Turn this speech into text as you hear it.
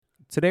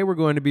Today we're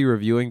going to be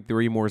reviewing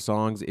 3 more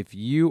songs. If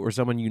you or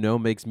someone you know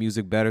makes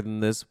music better than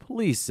this,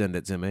 please send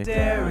it to me.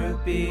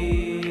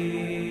 Therapy.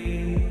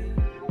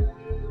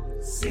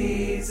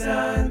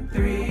 Season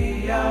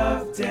 3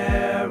 of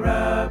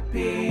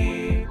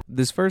Therapy.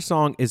 This first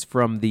song is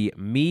from the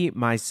Me,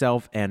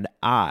 Myself, and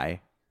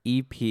I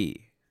EP.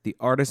 The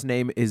artist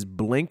name is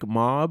Blink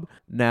Mob.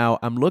 Now,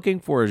 I'm looking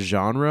for a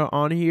genre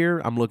on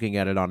here. I'm looking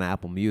at it on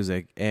Apple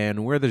Music,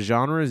 and where the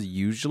genres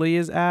usually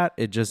is at,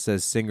 it just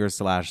says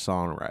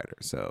singer/songwriter.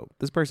 So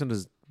this person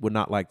would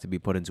not like to be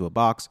put into a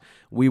box.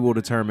 We will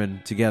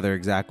determine together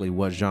exactly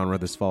what genre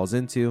this falls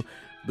into,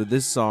 but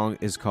this song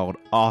is called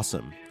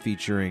Awesome,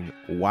 featuring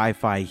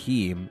Wi-Fi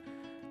Heem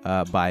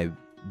by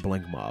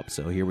Blink Mob.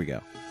 So here we go.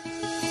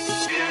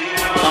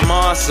 I'm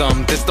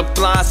awesome, this the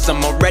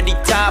blossom, already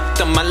topped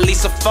them, my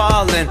leaves are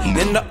falling.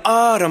 In the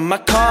autumn, I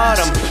caught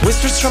them.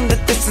 Whispers from the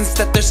distance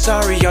that they're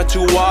sorry all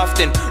too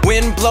often.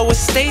 Wind blowers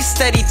stay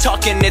steady,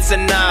 talking it's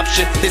an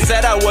option. They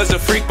said I was a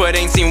freak, but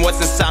ain't seen what's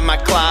inside my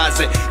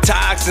closet.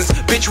 Toxins,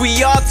 bitch,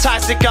 we all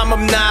toxic, I'm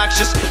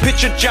obnoxious.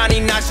 Picture Johnny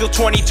Knoxville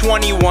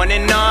 2021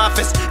 in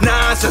office.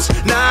 Nonsense,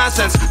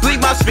 nonsense,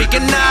 bleep my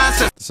speaking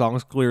nonsense. The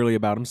song's clearly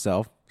about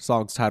himself. The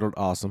song's titled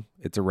Awesome.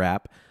 It's a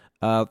rap.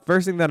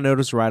 First thing that I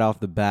noticed right off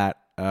the bat,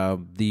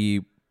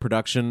 the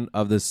production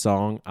of this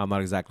song, I'm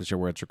not exactly sure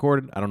where it's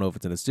recorded. I don't know if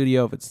it's in a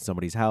studio, if it's in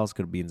somebody's house,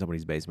 could be in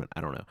somebody's basement.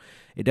 I don't know.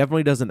 It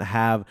definitely doesn't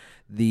have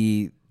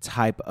the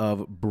type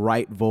of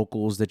bright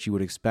vocals that you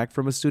would expect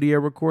from a studio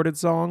recorded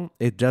song.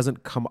 It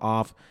doesn't come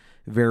off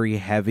very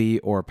heavy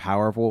or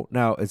powerful.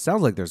 Now, it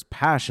sounds like there's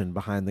passion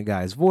behind the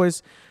guy's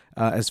voice.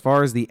 As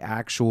far as the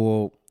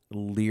actual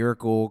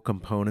lyrical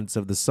components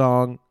of the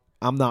song,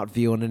 I'm not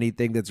feeling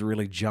anything that's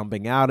really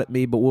jumping out at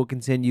me, but we'll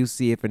continue,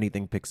 see if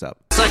anything picks up.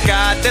 So I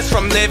got this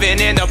from living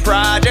in the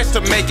projects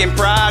to making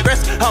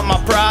progress on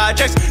my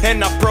projects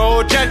and I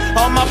project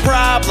all my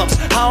problems.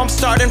 How I'm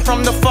starting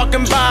from the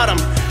fucking bottom.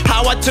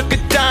 How I took a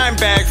dime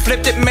bag,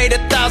 flipped it, made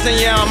 1,000.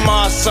 Yeah, I'm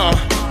awesome,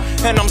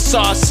 and I'm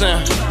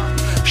saucing.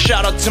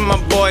 Shout out to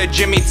my boy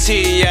Jimmy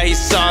T. Yeah,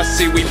 he's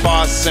saucy, we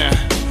bossin'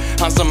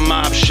 on some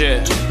mob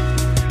shit.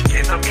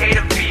 It's okay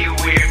to be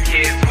weird,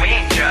 kids. We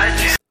ain't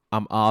judging.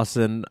 I'm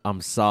awesome.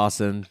 I'm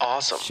saucin'.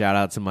 Awesome. Shout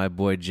out to my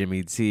boy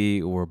Jimmy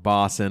T. We're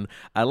bossin'.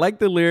 I like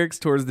the lyrics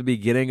towards the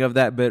beginning of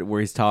that bit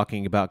where he's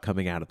talking about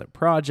coming out of the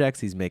projects.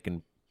 He's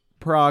making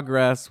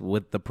progress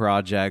with the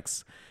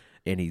projects,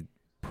 and he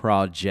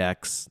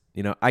projects.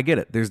 You know, I get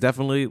it. There's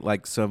definitely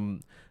like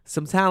some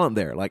talent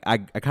there. Like I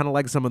kind of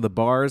like some of the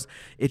bars.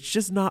 It's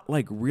just not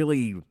like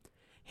really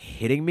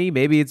hitting me.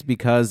 Maybe it's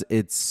because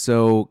it's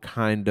so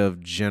kind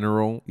of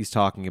general. He's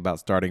talking about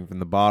starting from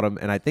the bottom,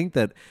 and I think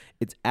that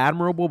it's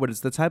admirable, but it's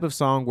the type of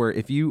song where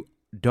if you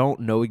don't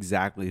know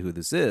exactly who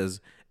this is,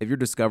 if you're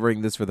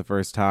discovering this for the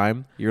first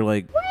time, you're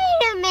like,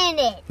 wait a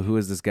minute, who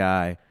is this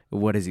guy?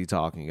 What is he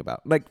talking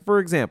about? Like, for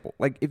example,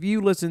 like if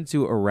you listen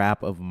to a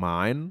rap of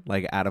mine,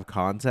 like out of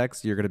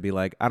context, you're going to be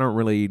like, I don't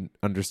really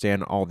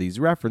understand all these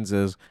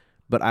references,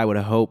 but I would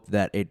hope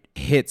that it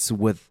hits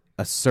with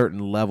a certain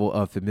level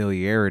of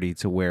familiarity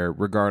to where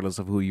regardless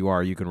of who you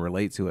are, you can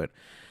relate to it.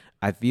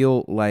 I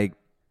feel like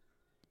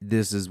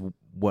this is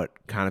what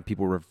kind of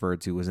people refer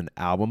to as an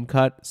album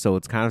cut. So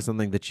it's kind of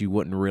something that you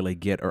wouldn't really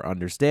get or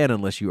understand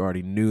unless you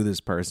already knew this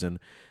person.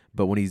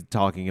 But when he's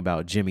talking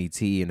about Jimmy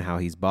T and how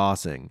he's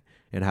bossing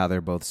and how they're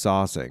both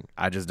saucing,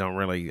 I just don't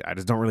really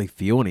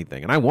feel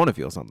anything. And I want to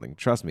feel something.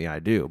 Trust me, I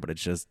do. But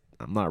it's just,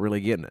 I'm not really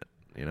getting it,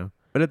 you know?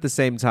 But at the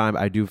same time,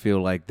 I do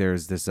feel like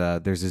there's this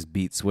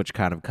beat switch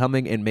kind of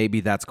coming, and maybe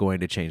that's going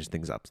to change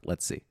things up.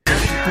 Let's see.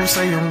 People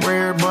say I'm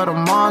weird, but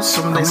I'm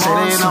awesome. They say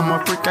that I'm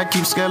a freak. I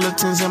keep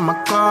skeletons in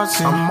my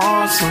closet. I'm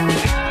awesome.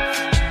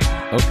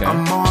 Okay.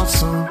 I'm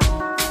awesome.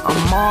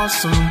 I'm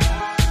awesome.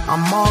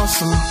 I'm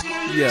awesome.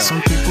 Yeah.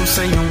 Some people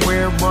say I'm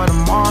weird, but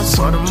I'm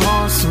awesome.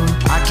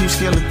 I keep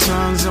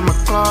skeletons in my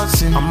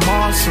closet. I'm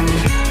awesome.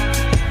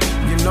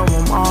 You know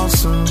I'm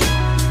awesome.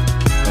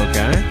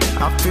 Okay.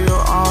 I feel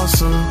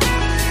awesome.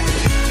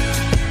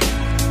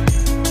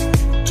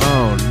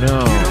 Oh no.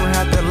 You don't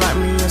have to like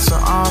me, it's an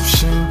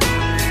option.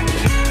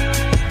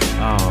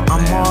 Oh,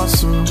 I'm man.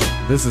 awesome.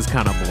 This is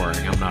kind of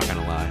boring, I'm not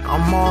gonna lie.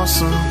 I'm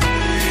awesome.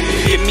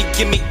 Give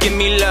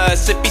me love,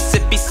 sippy,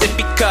 sippy,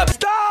 sippy cup.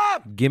 Stop!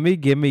 Gimme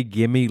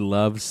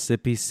love,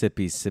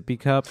 sippy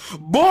cup.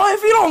 Boy,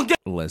 if you don't get...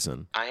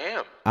 Listen. I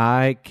am.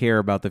 I care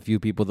about the few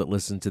people that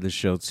listen to the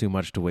show too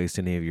much to waste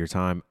any of your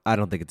time. I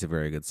don't think it's a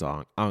very good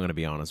song. I'm going to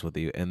be honest with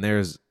you. And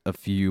there's a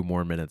few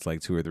more minutes,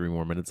 like 2 or 3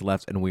 more minutes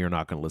left, and we are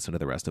not going to listen to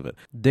the rest of it.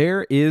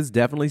 There is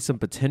definitely some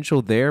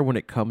potential there when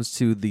it comes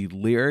to the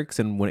lyrics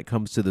and when it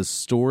comes to the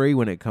story,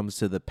 when it comes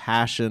to the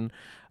passion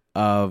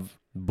of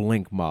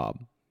Blink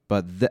Mob.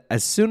 But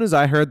as soon as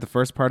I heard the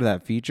first part of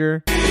that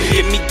feature...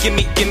 Give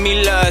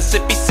me love,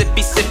 sippy,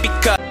 sippy, sippy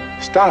cup.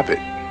 Stop it.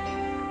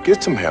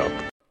 Get some help.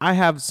 I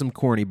have some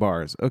corny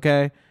bars,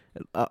 okay?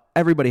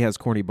 Everybody has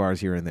corny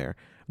bars here and there.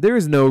 There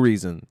is no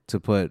reason to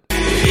put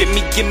Give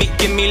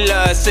me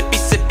love,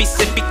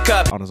 sippy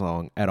cup. on a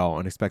song at all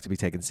and expect to be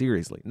taken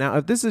seriously. Now,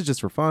 if this is just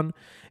for fun,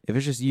 if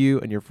it's just you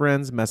and your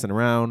friends messing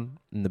around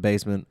in the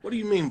basement, What do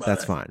you mean by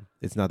that's that? fine.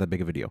 It's not that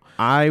big of a deal.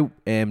 I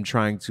am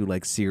trying to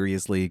like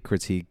seriously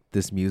critique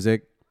this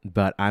music,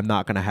 but I'm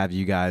not going to have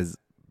you guys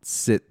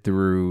sit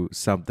through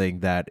something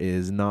that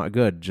is not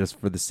good just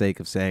for the sake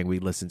of saying we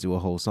listened to a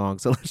whole song.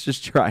 So let's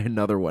just try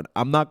another one.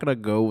 I'm not going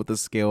to go with a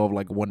scale of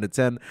like 1 to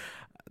 10.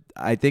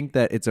 I think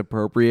that it's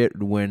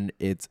appropriate when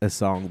it's a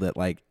song that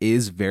like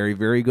is very,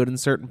 very good in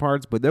certain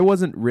parts, but there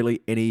wasn't really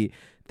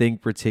anything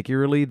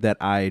particularly that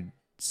I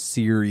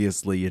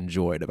seriously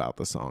enjoyed about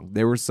the song.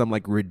 There were some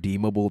like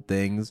redeemable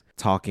things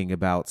talking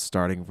about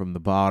starting from the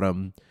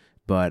bottom,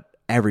 but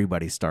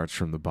everybody starts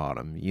from the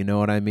bottom. You know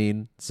what I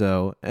mean?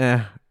 So,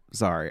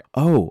 sorry.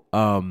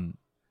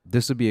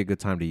 This would be a good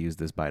time to use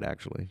this bite,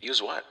 actually.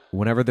 Use what?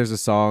 Whenever there's a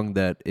song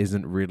that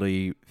isn't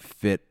really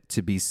fit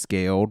to be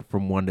scaled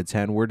from 1 to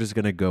 10, we're just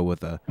going to go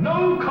with a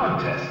No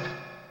contest.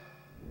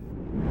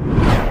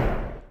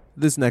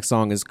 This next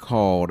song is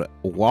called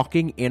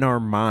Walking in Our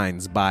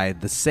Minds by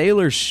the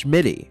Sailor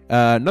Schmitty.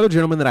 Another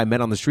gentleman that I met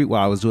on the street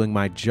while I was doing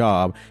my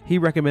job. He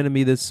recommended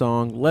me this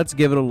song. Let's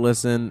give it a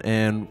listen.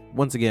 And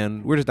once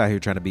again, we're just out here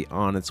trying to be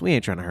honest. We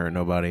ain't trying to hurt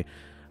nobody.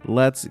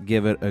 Let's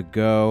give it a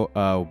go.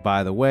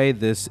 By the way,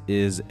 this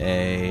is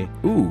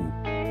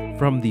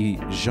from the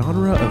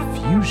genre of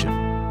fusion.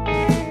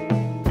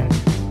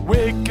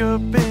 Wake up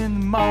in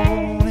the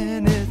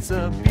morning, it's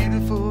a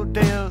beautiful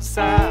day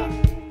outside.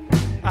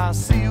 I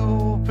see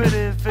your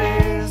pretty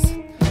face,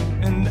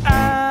 and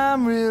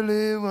I'm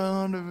really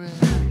wondering,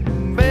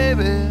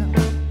 baby,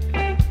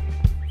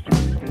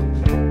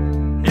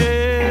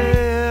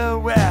 yeah,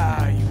 where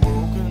are you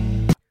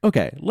walking?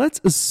 Okay, let's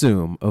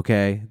assume,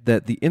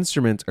 that the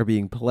instruments are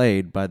being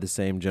played by the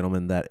same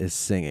gentleman that is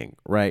singing,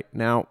 right?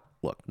 Now,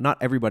 look, not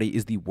everybody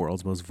is the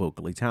world's most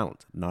vocally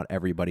talented. Not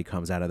everybody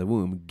comes out of the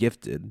womb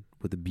gifted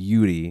with the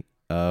beauty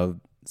of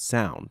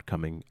sound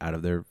coming out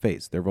of their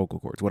face, their vocal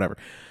cords, whatever.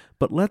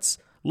 But let's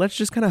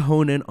just kind of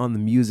hone in on the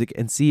music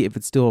and see if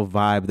it's still a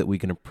vibe that we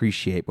can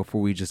appreciate before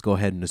we just go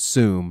ahead and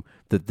assume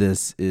that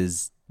this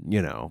is,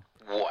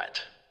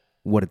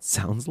 what it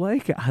sounds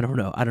like. I don't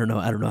know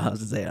how to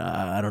say it.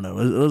 I don't know.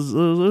 Let's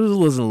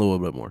listen a little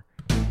bit more.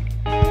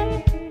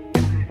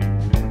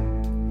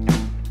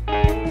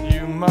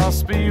 You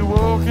must be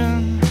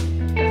walking,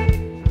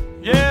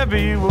 yeah,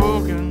 be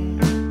walking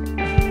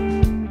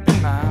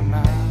in my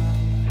mind.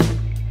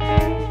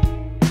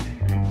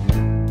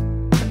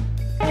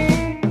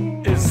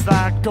 It's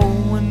like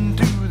going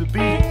to the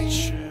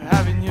beach,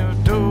 having your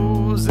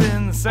toes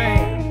in the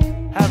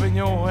sand, having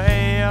your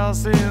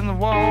ass in the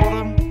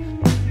water,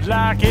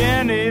 like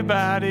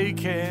anybody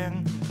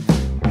can,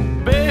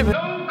 baby.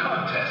 No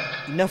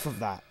contest. Enough of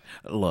that.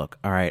 Look,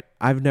 all right,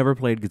 I've never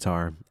played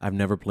guitar. I've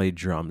never played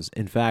drums.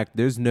 In fact,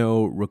 there's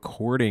no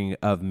recording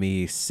of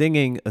me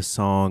singing a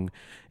song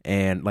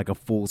and like a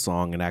full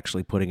song and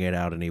actually putting it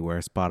out anywhere,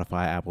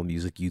 Spotify, Apple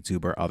Music,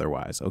 YouTube, or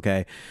otherwise,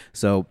 okay?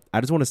 So I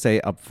just want to say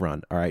up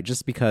front, all right,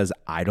 just because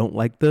I don't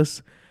like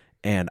this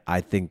and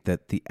I think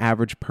that the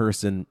average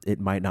person, it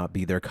might not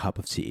be their cup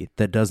of tea,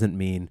 that doesn't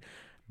mean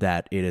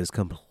that it is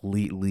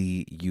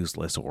completely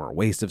useless or a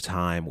waste of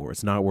time or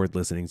it's not worth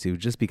listening to.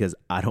 Just because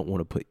I don't want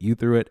to put you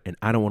through it and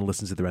I don't want to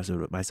listen to the rest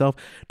of it myself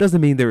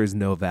doesn't mean there is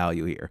no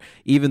value here.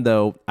 Even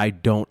though I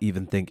don't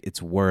even think it's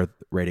worth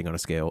rating on a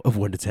scale of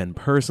 1 to 10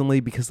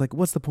 personally, because like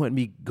what's the point in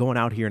me going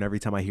out here and every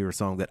time I hear a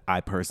song that I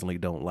personally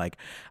don't like,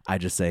 I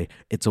just say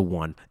it's a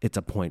 1, it's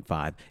a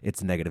 0.5,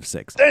 it's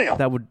 -6. Damn.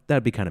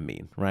 That'd be kind of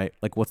mean, right?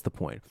 Like what's the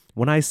point?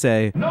 When I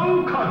say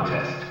No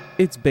contest.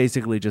 it's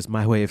basically just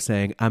my way of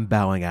saying I'm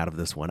bowing out of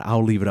this one.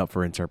 I'll leave it up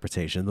for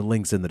interpretation. The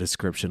link's in the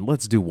description.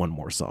 Let's do one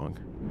more song.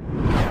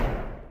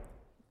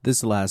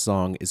 This last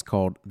song is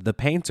called The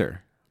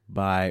Painter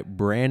by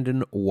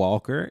Brandon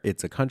Walker.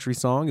 It's a country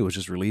song. It was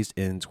just released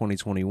in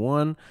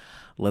 2021.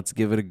 Let's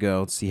give it a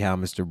go. See how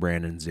Mr.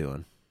 Brandon's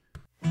doing.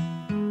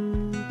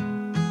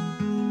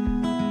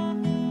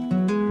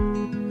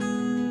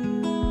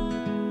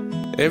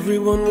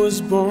 Everyone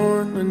was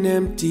born an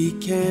empty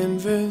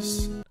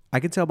canvas. I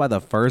can tell by the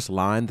first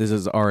line, this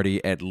is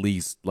already at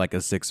least like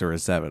a 6 or a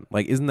 7.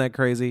 Like, isn't that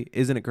crazy?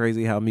 Isn't it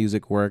crazy how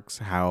music works?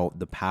 How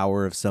the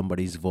power of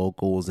somebody's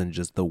vocals and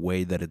just the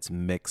way that it's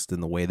mixed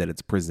and the way that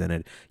it's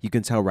presented. You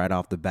can tell right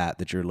off the bat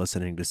that you're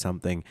listening to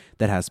something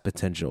that has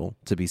potential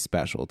to be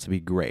special, to be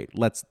great.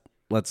 Let's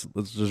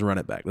just run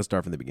it back. Let's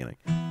start from the beginning.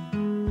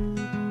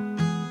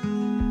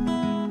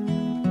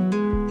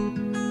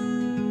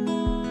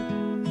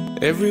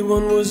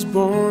 Everyone was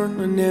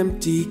born an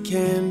empty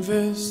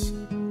canvas.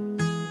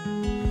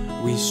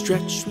 We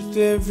stretch with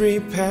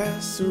every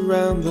pass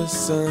around the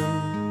sun.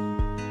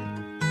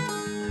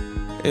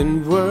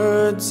 And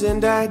words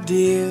and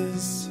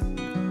ideas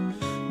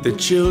the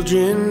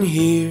children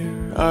hear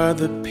are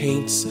the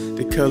paints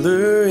that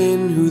color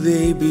in who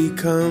they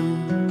become.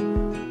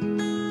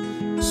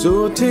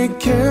 So take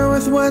care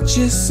with what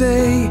you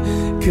say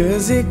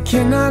 'cause it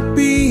cannot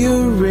be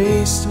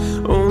erased,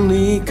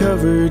 only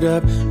covered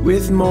up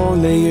with more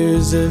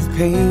layers of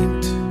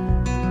paint.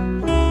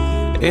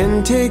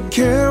 And take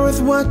care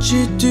with what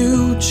you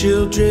do,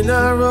 children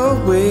are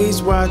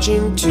always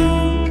watching too,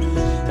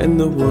 and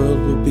the world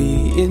will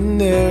be in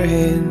their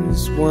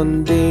hands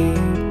one day.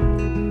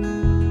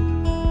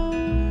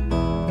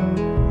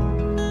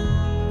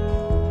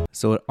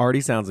 So it already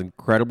sounds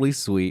incredibly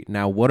sweet.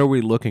 Now, what are we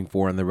looking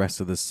for in the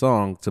rest of the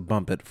song to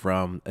bump it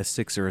from a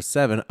 6 or a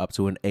 7 up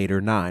to an 8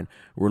 or 9?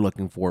 We're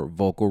looking for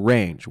vocal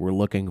range. We're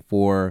looking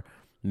for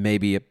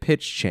maybe a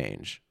pitch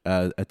change,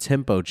 a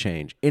tempo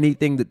change,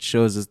 anything that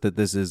shows us that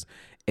this is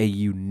a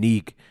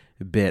unique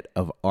bit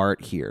of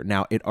art here.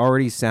 Now, it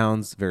already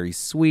sounds very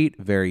sweet,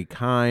 very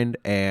kind,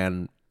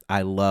 and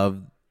I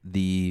love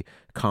the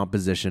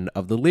composition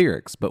of the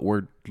lyrics, but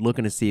we're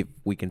looking to see if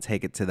we can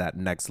take it to that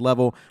next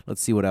level.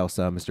 Let's see what else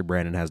Mr.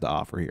 Brandon has to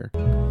offer here.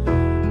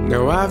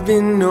 Now I've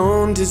been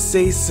known to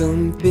say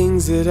some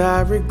things that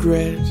I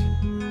regret.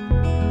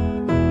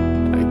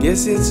 I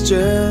guess it's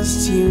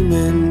just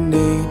human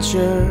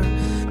nature.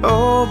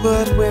 Oh,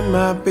 but when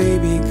my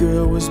baby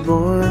girl was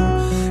born,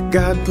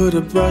 God put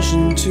a brush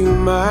into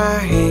my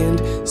hand,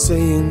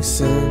 saying,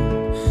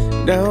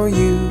 son, now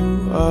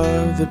you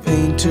are the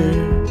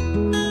painter.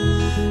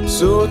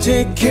 So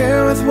take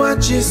care with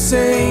what you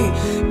say,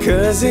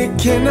 'cause it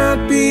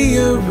cannot be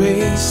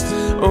erased,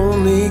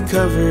 only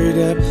covered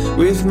up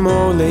with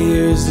more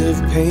layers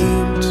of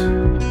paint.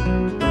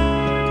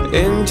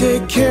 And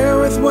take care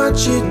with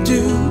what you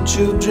do,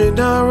 children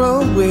are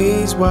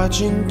always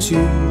watching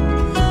too,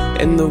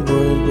 and the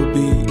world will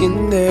be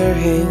in their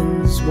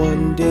hands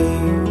one day.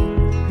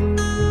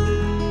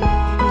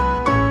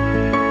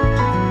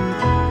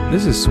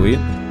 This is sweet.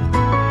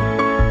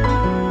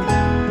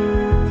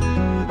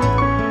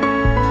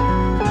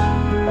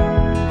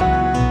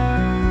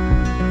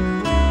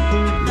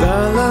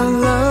 La la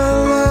la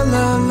la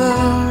la la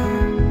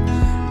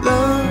la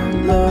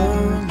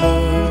la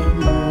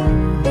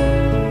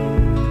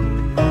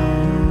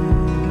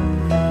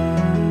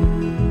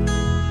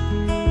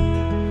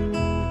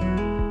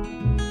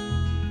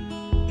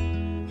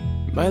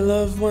My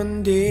love,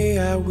 one day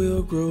I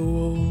will grow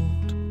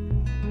old.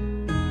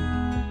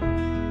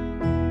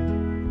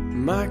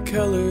 My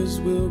colors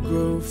will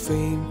grow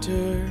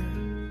fainter,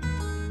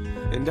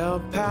 and I'll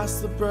pass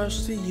the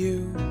brush to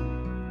you,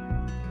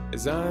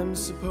 as I'm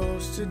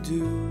supposed to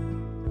do,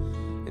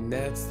 and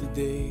that's the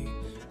day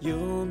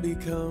you'll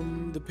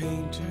become the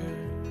painter.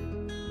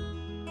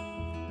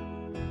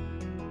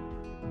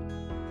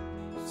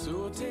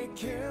 So take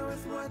care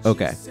with what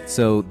Okay, you say.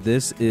 so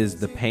this is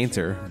The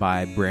Painter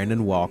by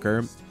Brandon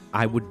Walker.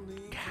 I would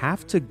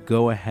have to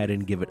go ahead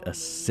and give it a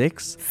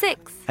 6.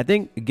 6. I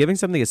think giving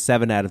something a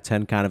 7 out of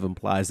 10 kind of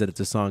implies that it's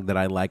a song that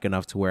I like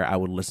enough to where I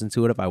would listen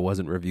to it if I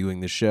wasn't reviewing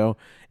the show.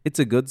 It's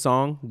a good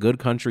song, good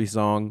country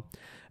song.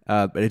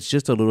 But it's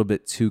just a little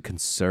bit too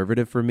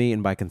conservative for me.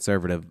 And by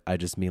conservative, I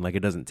just mean like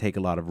it doesn't take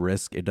a lot of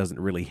risk. It doesn't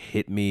really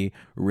hit me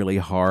really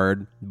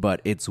hard,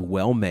 but it's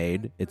well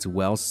made. It's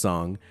well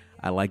sung.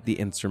 I like the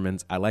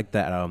instruments. I like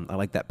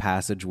that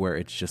passage where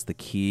it's just the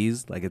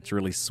keys. Like, it's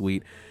really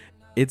sweet.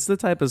 It's the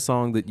type of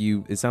song that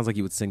it sounds like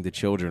you would sing to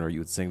children, or you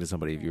would sing to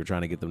somebody if you were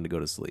trying to get them to go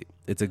to sleep.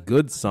 It's a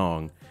good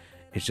song.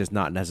 It's just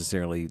not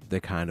necessarily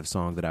the kind of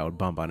song that I would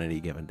bump on any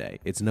given day.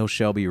 It's no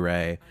Shelby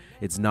Ray.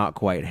 It's not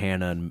quite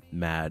Hannah and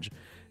Madge,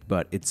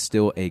 but it's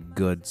still a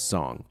good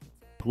song.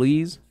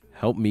 Please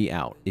help me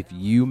out. If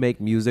you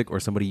make music or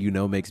somebody you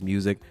know makes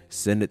music,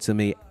 send it to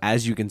me.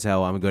 As you can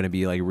tell, I'm going to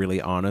be like really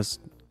honest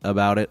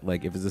about it.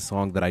 Like, if it's a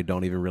song that I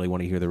don't even really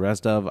want to hear the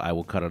rest of, I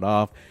will cut it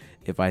off.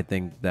 If I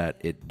think that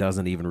it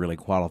doesn't even really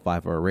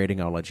qualify for a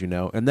rating, I'll let you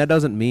know. And that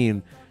doesn't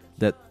mean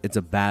that it's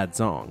a bad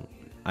song.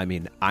 I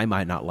mean, I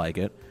might not like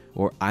it,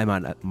 or I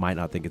might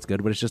not think it's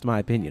good, but it's just my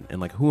opinion.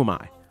 And like, who am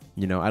I?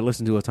 You know, I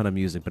listen to a ton of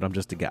music, but I'm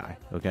just a guy,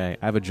 okay?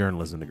 I have a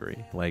journalism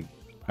degree. Like,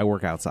 I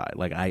work outside.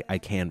 Like, I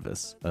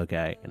canvas,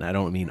 okay? And I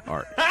don't mean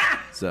art.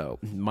 So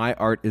my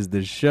art is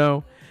this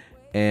show,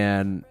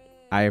 and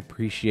I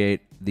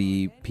appreciate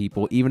the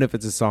people, even if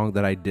it's a song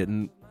that I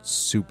didn't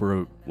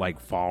super like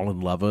fall in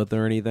love with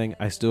or anything,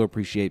 I still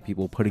appreciate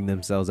people putting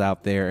themselves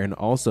out there and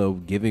also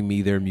giving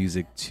me their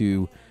music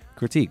to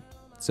critique.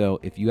 So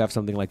if you have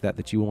something like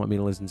that you want me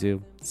to listen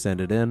to, send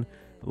it in.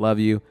 Love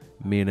you,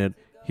 mean it.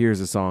 Here's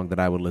a song that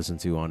I would listen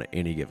to on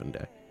any given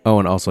day. Oh,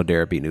 and also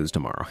Dare It Be News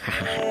tomorrow.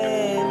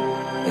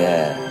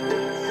 Yeah.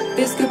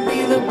 This could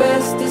be the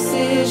best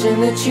decision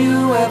that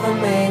you ever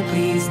made.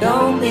 Please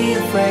don't be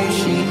afraid.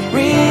 She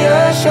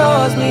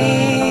reassures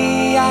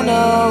me. I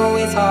know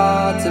it's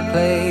hard to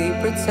play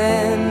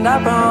pretend.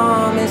 I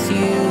promise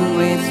you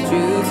it's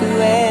true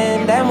to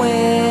end. And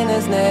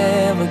winners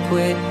never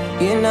quit,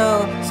 you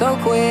know. So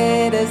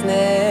quitters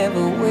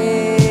never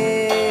win.